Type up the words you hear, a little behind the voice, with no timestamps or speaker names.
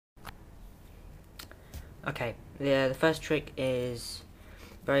Okay, the first trick is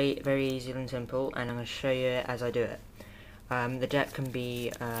very easy and simple, and I'm going to show you it as I do it. The deck can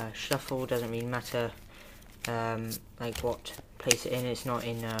be shuffled, doesn't really matter like what place it in. It's not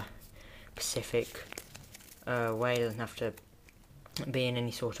in a specific way, it doesn't have to be in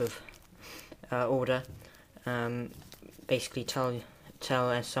any sort of order. Basically tell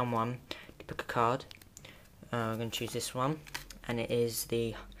someone to pick a card. I'm going to choose this one, and it is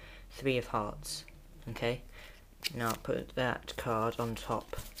the Three of Hearts. Okay, now put that card on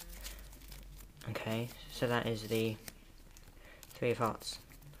top. Okay, so that is the Three of Hearts.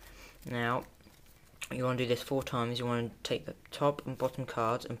 Now, you want to do this 4 times. You want to take the top and bottom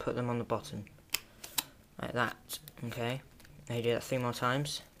cards and put them on the bottom. Like that. Okay, now you do that 3 more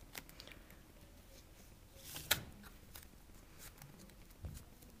times.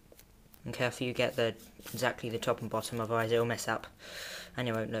 And careful you get exactly the top and bottom, otherwise it'll mess up and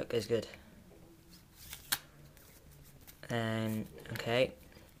it won't look as good. And okay,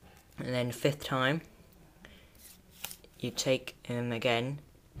 and then 5th time you take them again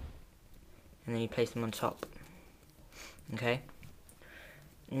and then you place them on top. Okay,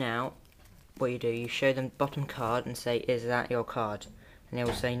 now what you do, you show them the bottom card and say, is that your card? And they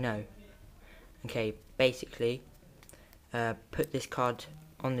will say no. Okay, basically put this card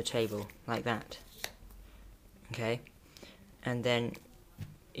on the table like that. Okay, and then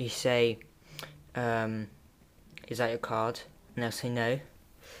you say, is that your card? And they'll say no.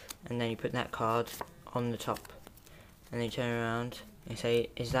 And then you put that card on the top, and then you turn around and say,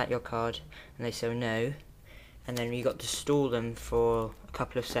 is that your card? And they say no. And then you got to stall them for a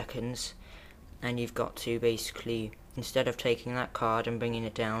couple of seconds, and you've got to basically, instead of taking that card and bringing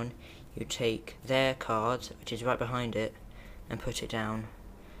it down, you take their card, which is right behind it, and put it down.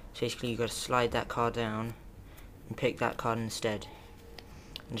 So basically you've got to slide that card down and pick that card instead,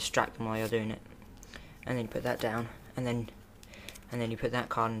 and distract them while you're doing it. And then you put that down, and then you put that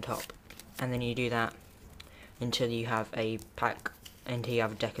card on top, and then you do that until you have a pack, until you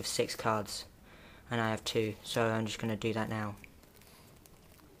have a deck of 6 cards, and I have 2, so I'm just going to do that now.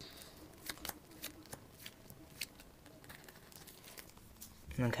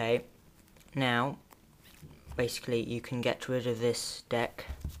 Okay, now basically you can get rid of this deck,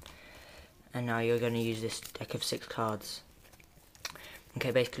 and now you're going to use this deck of 6 cards.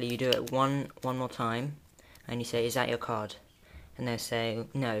 Okay, basically you do it one more time, and you say, is that your card? And they'll say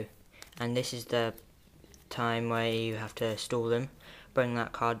no, and this is the time where you have to stall them, bring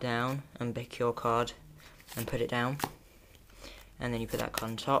that card down and pick your card and put it down, and then you put that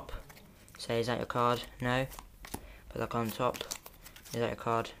card on top, say, is that your card? No. Put that card on top. Is that your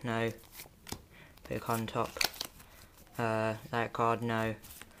card? No. Put your card on top. That card? No.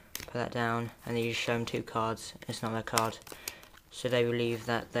 Put that down, and then you just show them 2 cards. It's not their card, so they believe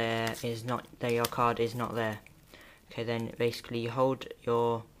that your card is not there. Okay, then basically you hold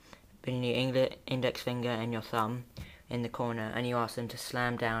your index finger and your thumb in the corner, and you ask them to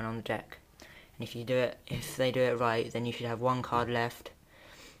slam down on the deck. And if they do it right, then you should have 1 card left,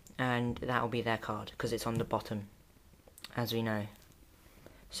 and that will be their card because it's on the bottom, as we know.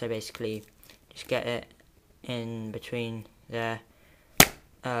 So basically, just get it in between there,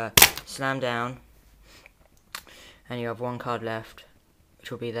 slam down, and you have 1 card left,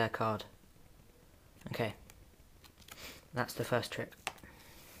 which will be their card. Okay, that's the first trick.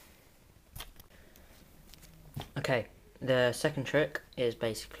 Okay, the second trick is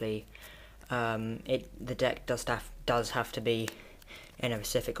basically the deck does have to be in a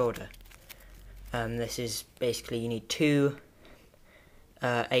specific order. This is basically, you need 2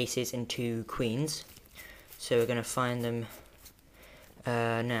 aces and 2 queens. So we're going to find them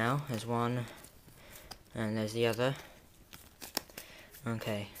now. There's one, and there's the other.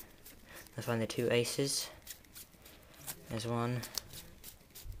 Okay, let's find the 2 aces. There's one.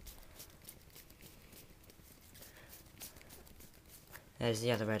 There's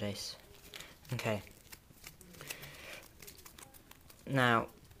the other red ace. Okay. Now,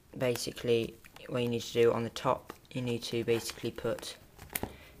 basically, what you need to do on the top, you need to basically put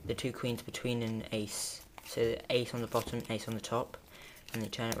the 2 queens between an ace. So the ace on the bottom, ace on the top, and then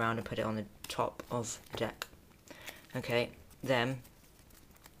turn it around and put it on the top of the deck. Okay, then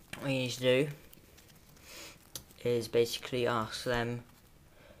what you need to do is basically ask them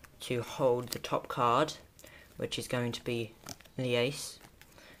to hold the top card, which is going to be the ace,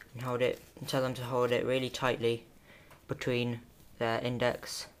 and tell them to hold it really tightly between their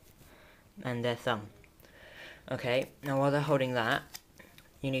index and their thumb. Okay, now while they're holding that,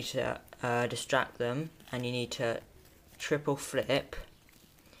 you need to distract them, and you need to triple flip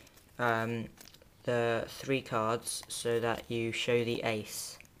the 3 cards so that you show the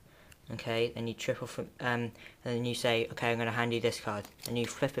ace. Okay, then you triple from, and then you say, okay, I'm going to hand you this card, and you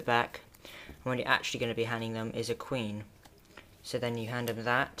flip it back, and what you're actually going to be handing them is a queen. So then you hand them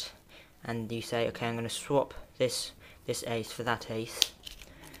that, and you say, okay, I'm going to swap this ace for that ace,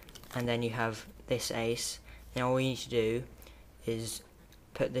 and then you have this ace. Now all you need to do is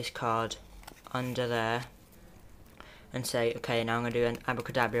put this card under there, and say, okay, now I'm going to do an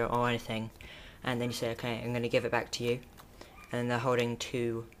abracadabra or anything, and then you say, okay, I'm going to give it back to you, and they're holding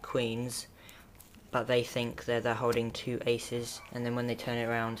 2 queens, but they think they're holding 2 aces, and then when they turn it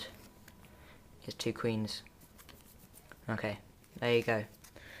around, it's 2 queens. Okay, there you go.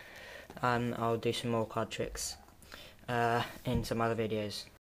 I'll do some more card tricks in some other videos.